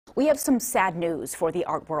We have some sad news for the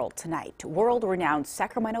art world tonight. World-renowned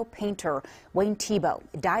Sacramento painter Wayne Thiebaud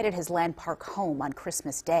died at his landmark home on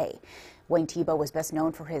Christmas Day. Wayne Thiebaud was best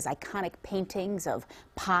known for his iconic paintings of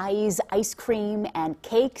pies, ice cream, and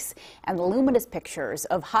cakes, and luminous pictures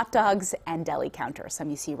of hot dogs and deli counters, some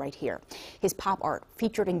you see right here. His pop art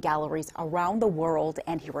featured in galleries around the world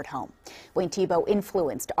and here at home. Wayne Thiebaud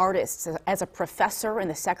influenced artists as a professor in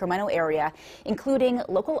the Sacramento area, including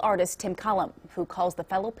local artist Tim Collum, who calls the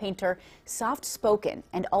fellow painter soft-spoken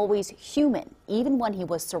and always human, even when he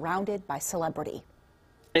was surrounded by celebrity.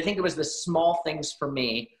 I think it was the small things for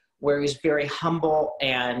me where he was very humble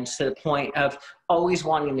and to the point of always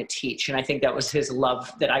wanting to teach. And I think that was his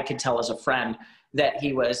love that I could tell as a friend, that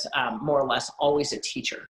he was more or less always a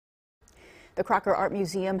teacher. The Crocker Art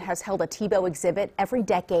Museum has held a Thiebaud exhibit every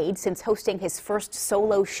decade since hosting his first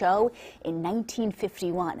solo show in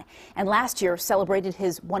 1951. And last year celebrated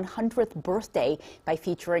his 100th birthday by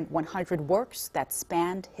featuring 100 works that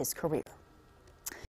spanned his career.